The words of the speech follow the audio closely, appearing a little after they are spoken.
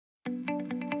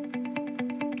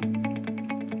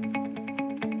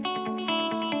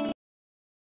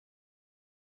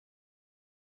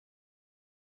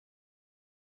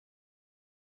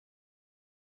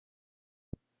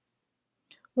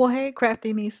Well, hey,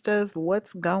 Craftinistas,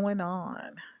 what's going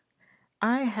on?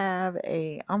 I have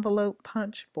a envelope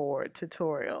punch board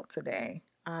tutorial today.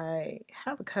 I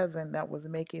have a cousin that was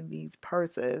making these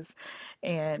purses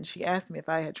and she asked me if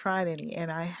I had tried any and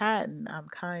I hadn't. I'm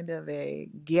kind of a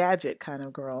gadget kind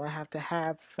of girl. I have to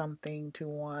have something to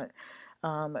want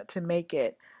to make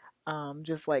it.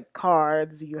 Just like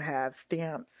cards, you have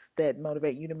stamps that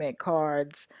motivate you to make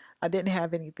cards. I didn't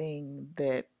have anything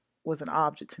that was an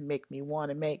object to make me want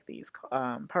to make these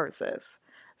purses.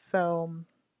 So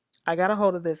I got a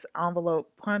hold of this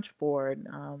envelope punch board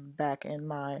back in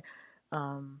my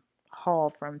um, haul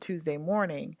from Tuesday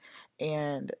morning,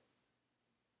 and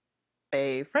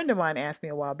a friend of mine asked me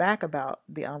a while back about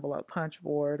the envelope punch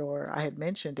board, or I had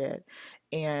mentioned it,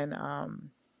 and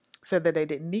said that they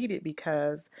didn't need it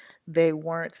because they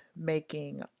weren't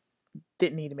making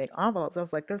didn't need to make envelopes. I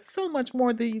was like, there's so much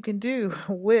more that you can do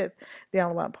with the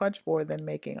envelope punch board than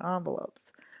making envelopes.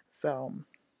 So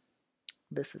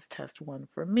this is test one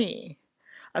for me.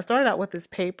 I started out with this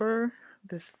paper,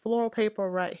 this floral paper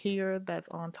right here that's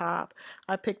on top.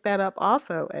 I picked that up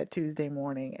also at Tuesday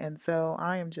morning, and so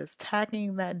I am just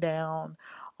tacking that down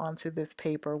onto this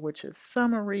paper, which is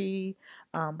summery.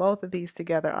 Both of these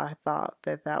together, I thought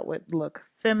that that would look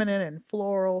feminine and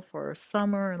floral for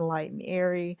summer and light and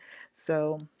airy.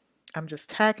 So I'm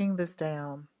just tacking this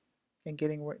down and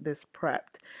getting this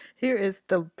prepped. Here is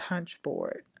the punch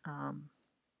board.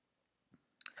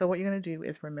 So what you're going to do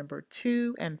is remember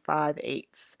 2 and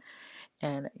 5/8,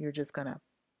 and you're just going to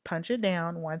punch it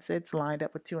down once it's lined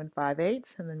up with 2 and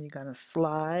 5/8, and then you're going to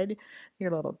slide your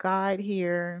little guide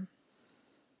here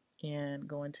and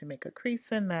going to make a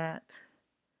crease in that.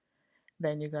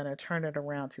 Then you're going to turn it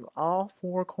around to all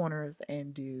four corners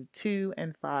and do 2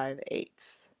 and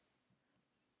 5/8.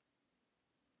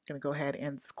 Going to go ahead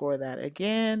and score that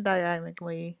again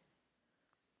diagonally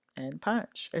and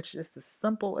punch. It's just as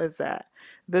simple as that.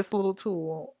 This little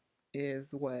tool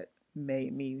is what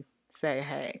made me say,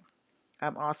 hey,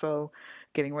 I'm also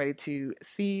getting ready to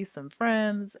see some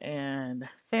friends and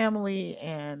family,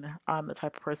 and I'm the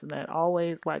type of person that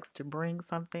always likes to bring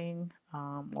something,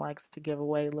 likes to give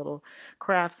away little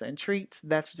crafts and treats.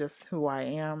 That's just who I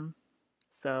am.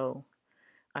 So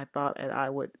I thought that I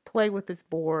would play with this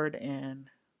board, and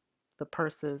the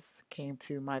purses came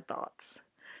to my thoughts.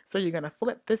 So you're going to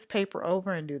flip this paper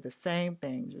over and do the same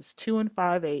thing, just 2 and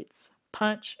 5/8,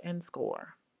 punch and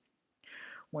score.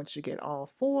 Once you get all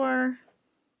four,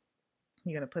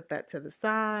 you're going to put that to the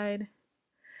side,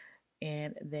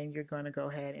 and then you're going to go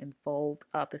ahead and fold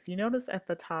up. If you notice at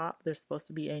the top, there's supposed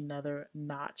to be another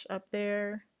notch up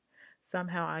there.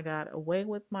 Somehow I got away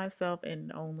with myself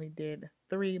and only did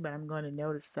 3, but I'm going to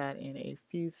notice that in a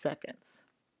few seconds.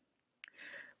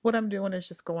 What I'm doing is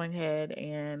just going ahead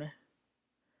and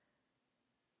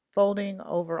folding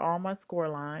over all my score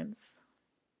lines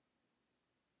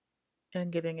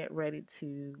and getting it ready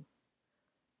to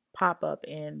pop up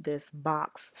in this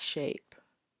box shape.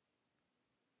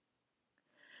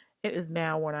 It is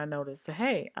now when I notice,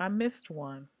 hey, I missed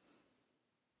one.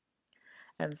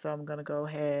 And so I'm going to go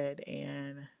ahead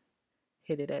and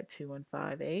hit it at 2 and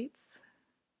 5/8,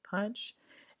 punch,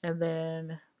 and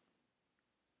then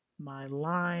my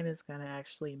line is going to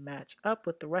actually match up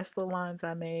with the rest of the lines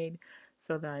I made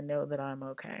so that I know that I'm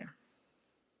okay.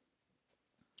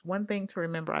 One thing to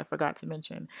remember I forgot to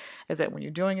mention is that when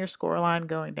you're doing your score line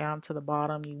going down to the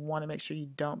bottom, you want to make sure you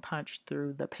don't punch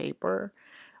through the paper.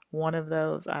 One of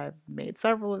those, I've made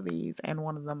several of these, and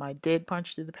one of them I did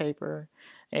punch through the paper.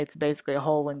 It's basically a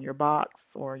hole in your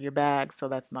box or your bag, so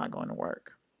that's not going to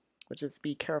work. But just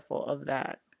be careful of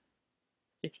that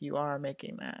if you are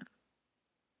making that.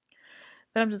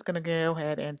 Then I'm just going to go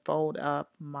ahead and fold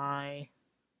up my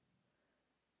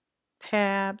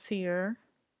tabs here.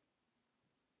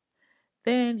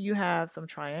 Then you have some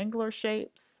triangular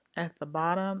shapes at the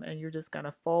bottom, and you're just going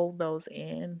to fold those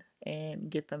in and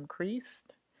get them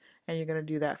creased. And you're going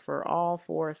to do that for all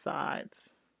four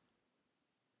sides.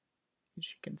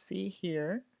 As you can see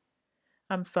here,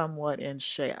 I'm somewhat in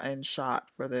shot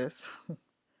for this.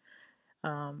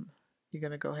 You're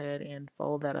going to go ahead and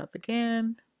fold that up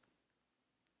again.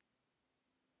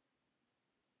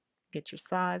 Get your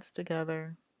sides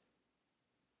together.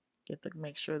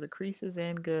 Make sure the crease is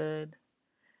in good,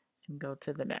 and go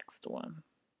to the next one.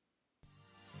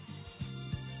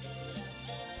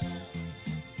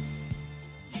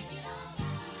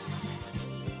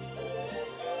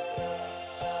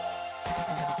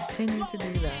 I'm going to continue to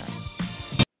do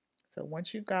that. So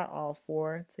once you've got all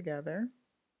four together,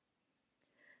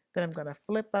 then I'm going to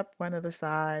flip up one of the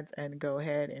sides and go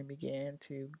ahead and begin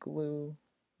to glue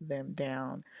them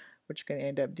down what you're going to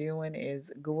end up doing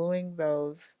is gluing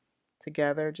those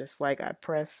together just like I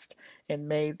pressed and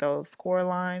made those score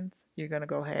lines. You're going to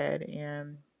go ahead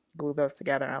and glue those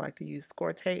together. I like to use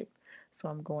score tape, so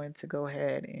I'm going to go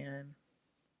ahead and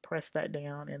press that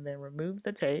down and then remove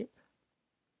the tape.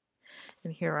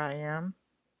 And here I am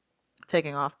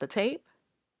taking off the tape,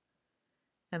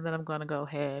 and then I'm going to go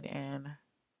ahead and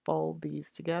fold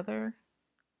these together,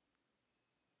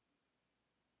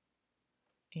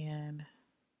 and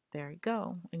there you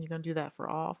go. And you're going to do that for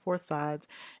all four sides,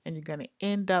 and you're going to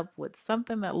end up with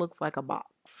something that looks like a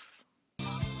box.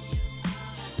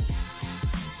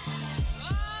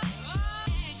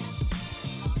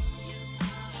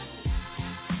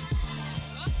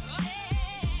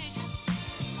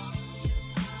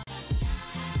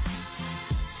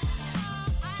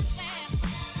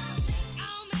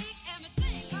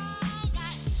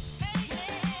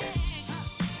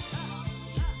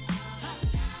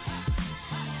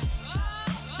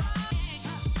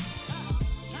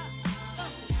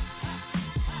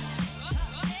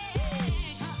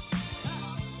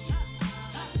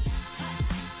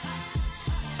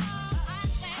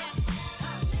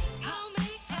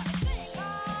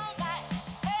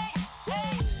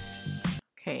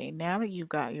 Okay, now that you've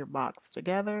got your box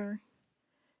together,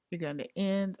 you're going to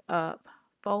end up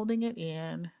folding it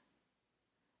in,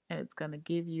 and it's going to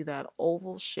give you that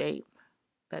oval shape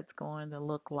that's going to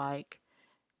look like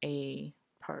a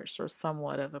purse or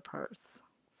somewhat of a purse.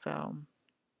 So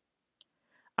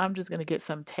I'm just going to get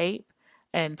some tape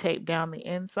and tape down the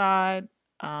inside.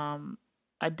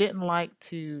 I didn't like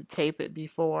to tape it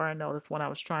before. I noticed when I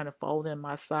was trying to fold in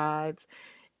my sides,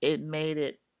 it made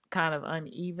it kind of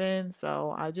uneven.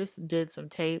 So I just did some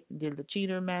tape, did the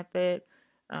cheater method,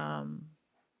 um,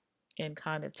 and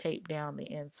kind of tape down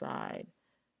the inside.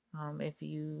 If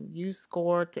you use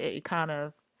score, it kind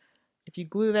of, if you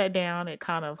glue that down, it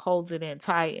kind of holds it in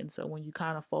tight. And so when you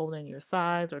kind of fold in your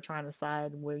sides or trying to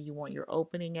decide where you want your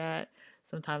opening at,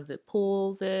 sometimes it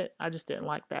pulls it. I just didn't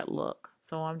like that look.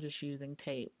 So I'm just using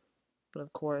tape. But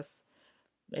of course,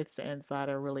 it's the inside.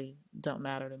 It really don't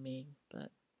matter to me.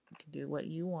 But you can do what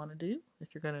you want to do if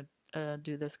you're going to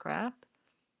do this craft.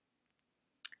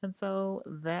 And so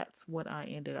that's what I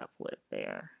ended up with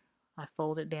there. I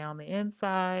folded down the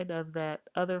inside of that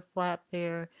other flap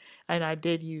there, and I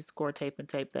did use score tape and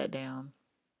tape that down.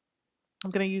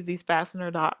 I'm going to use these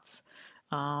fastener dots.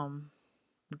 I'm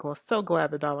so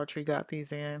glad the Dollar Tree got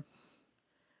these in.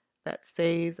 That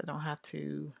saves. I don't have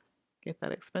to get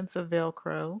that expensive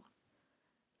Velcro.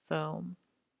 So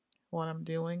what I'm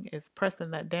doing is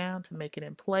pressing that down to make it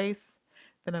in place.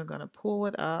 Then I'm going to pull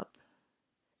it up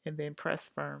and then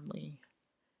press firmly.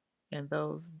 And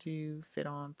those do fit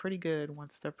on pretty good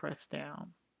once they're pressed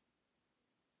down.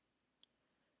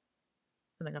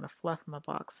 And I'm going to fluff my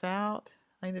box out.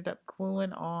 I ended up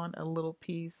gluing on a little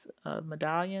piece of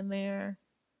medallion there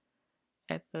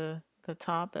at the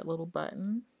top, that little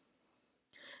button.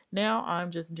 Now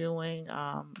I'm just doing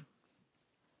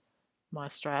my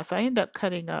straps. I ended up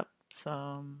cutting up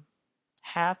some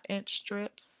 1/2-inch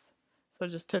strips. So I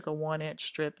just took a 1-inch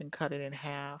strip and cut it in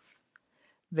half.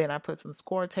 Then I put some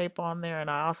score tape on there, and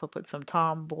I also put some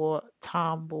Tomboy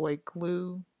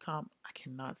glue. I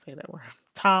cannot say that word.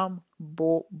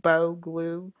 Tombow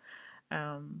glue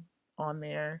on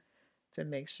there to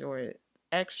make sure it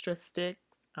extra sticks.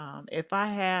 If I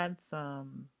had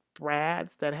some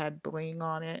brads that had bling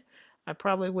on it, I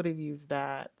probably would have used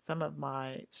that. Some of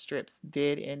my strips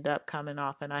did end up coming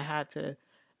off, and I had to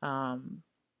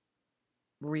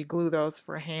re-glue those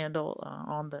for handle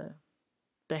on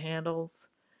the handles.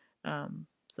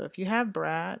 So if you have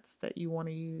brads that you want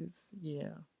to use, yeah,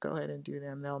 go ahead and do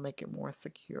them. They'll make it more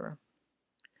secure.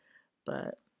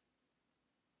 But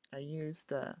I used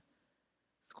the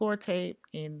score tape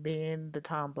and then the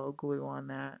Tombow glue on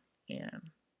that,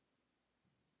 and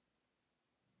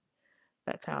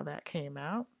that's how that came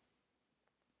out.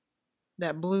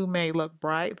 That blue may look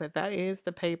bright, but that is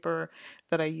the paper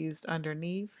that I used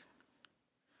underneath,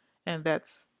 and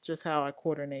that's just how I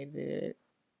coordinated it,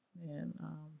 and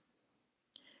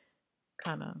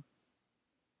kind of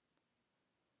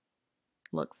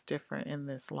looks different in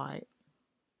this light.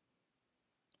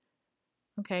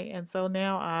 Okay, and so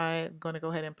now I'm going to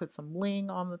go ahead and put some bling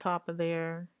on the top of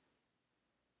there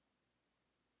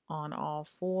on all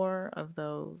 4 of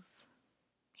those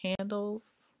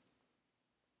handles.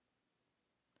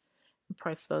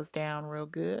 Press those down real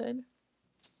good.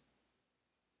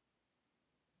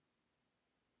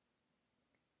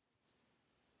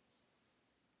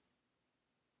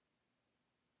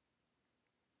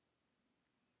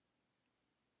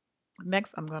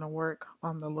 Next, I'm going to work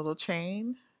on the little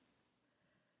chain.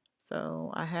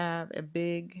 So I have a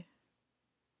big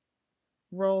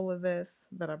roll of this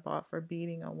that I bought for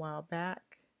beading a while back.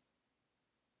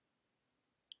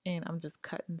 And I'm just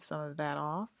cutting some of that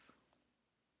off.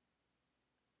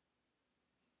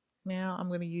 Now I'm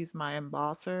going to use my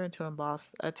embosser to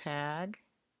emboss a tag.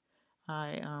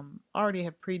 I already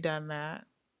have pre-done that.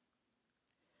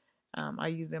 I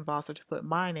used the embosser to put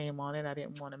my name on it. I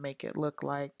didn't want to make it look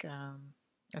like,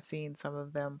 I've seen some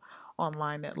of them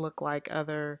online that look like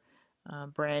other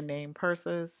brand name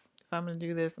purses. If I'm going to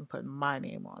do this, I'm putting my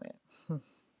name on it.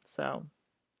 So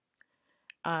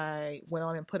I went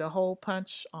on and put a hole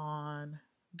punch on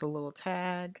the little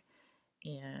tag,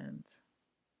 and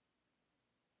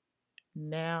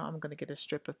now I'm going to get a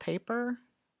strip of paper.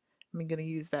 I'm going to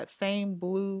use that same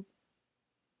blue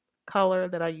color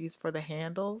that I used for the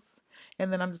handles,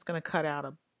 and then I'm just going to cut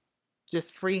out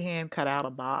just freehand cut out a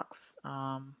box.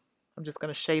 I'm just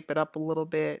going to shape it up a little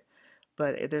bit,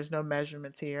 but there's no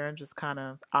measurements here. I'm just kind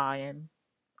of eyeing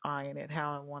it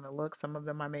how I want to look. Some of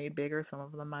them I made bigger, some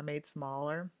of them I made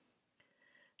smaller.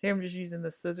 Here I'm just using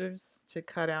the scissors to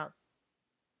cut out,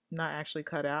 not actually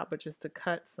cut out, but just to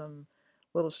cut some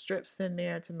little strips in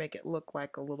there to make it look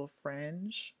like a little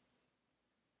fringe.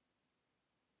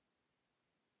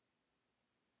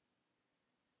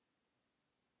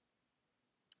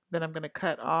 Then I'm going to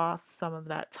cut off some of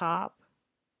that top.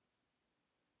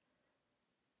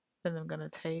 Then I'm going to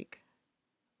take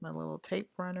my little tape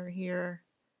runner here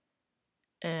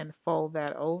and fold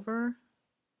that over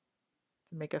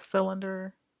to make a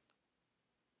cylinder.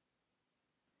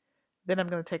 Then I'm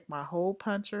going to take my hole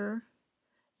puncher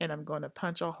and I'm going to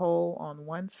punch a hole on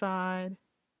one side.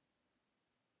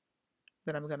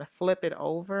 Then I'm going to flip it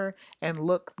over and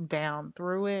look down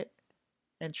through it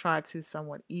and try to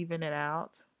somewhat even it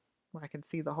out where I can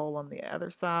see the hole on the other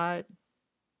side.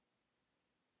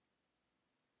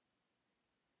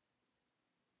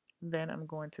 Then I'm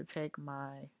going to take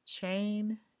my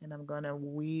chain and I'm going to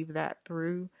weave that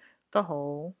through the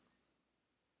hole.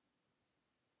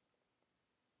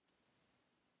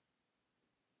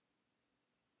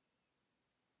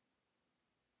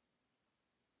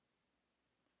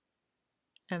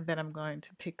 And then I'm going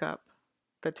to pick up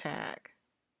the tag.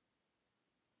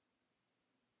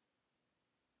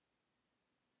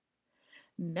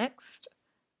 Next,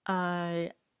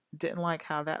 I didn't like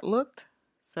how that looked,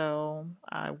 so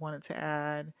I wanted to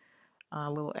add a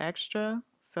little extra.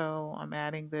 So I'm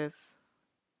adding this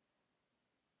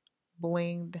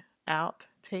blinged out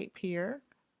tape here.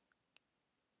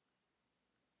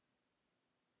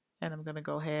 And I'm going to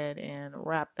go ahead and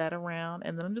wrap that around.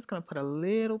 And then I'm just going to put a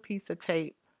little piece of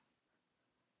tape,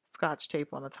 scotch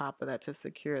tape on the top of that to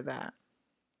secure that.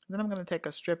 Then I'm going to take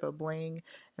a strip of bling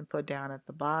and put down at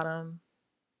the bottom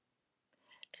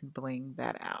and bling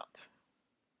that out.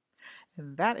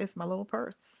 And that is my little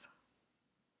purse.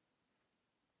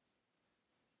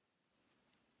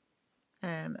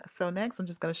 And so next I'm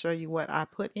just going to show you what I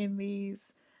put in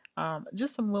these.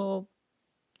 Just some little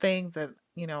things that,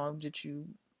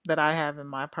 that I have in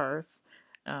my purse.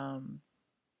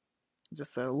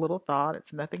 Just a little thought.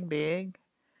 It's nothing big.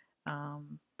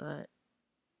 But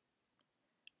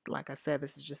like I said,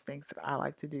 this is just things that I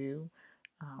like to do.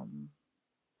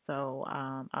 So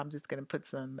I'm just going to put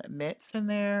some mints in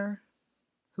there.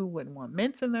 Who wouldn't want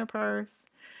mints in their purse?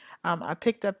 I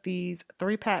picked up these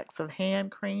 3 packs of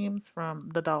hand creams from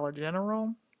the Dollar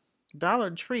General. Dollar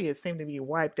Tree has seemed to be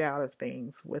wiped out of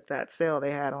things with that sale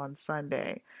they had on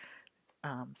Sunday.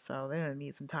 So they're going to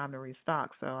need some time to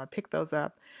restock. So I picked those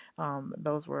up.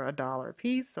 Those were $1 a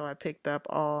piece. So I picked up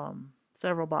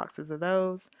several boxes of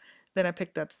those. Then I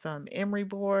picked up some emery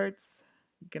boards.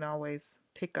 You can always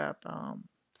pick up,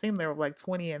 seemed there were like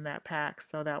 20 in that pack.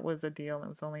 So that was a deal. It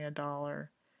was only $1,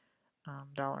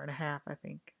 $1.50, I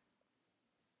think.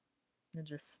 And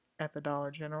just at the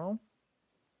Dollar General.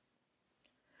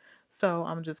 So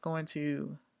I'm just going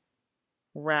to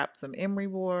wrap some emery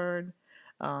board,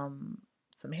 some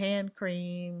hand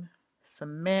cream,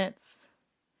 some mints,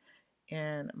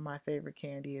 and my favorite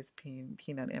candy is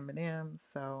peanut M&Ms.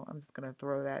 So I'm just going to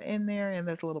throw that in there in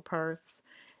this little purse,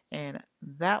 and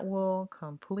that will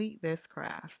complete this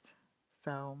craft.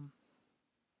 So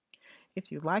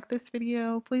if you like this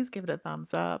video, please give it a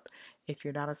thumbs up. If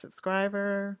you're not a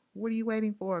subscriber, what are you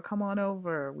waiting for? Come on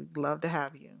over. We'd love to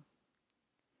have you.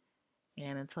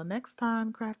 And until next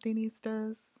time,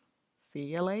 Craftinistas, see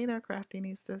you later,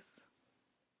 Craftinistas.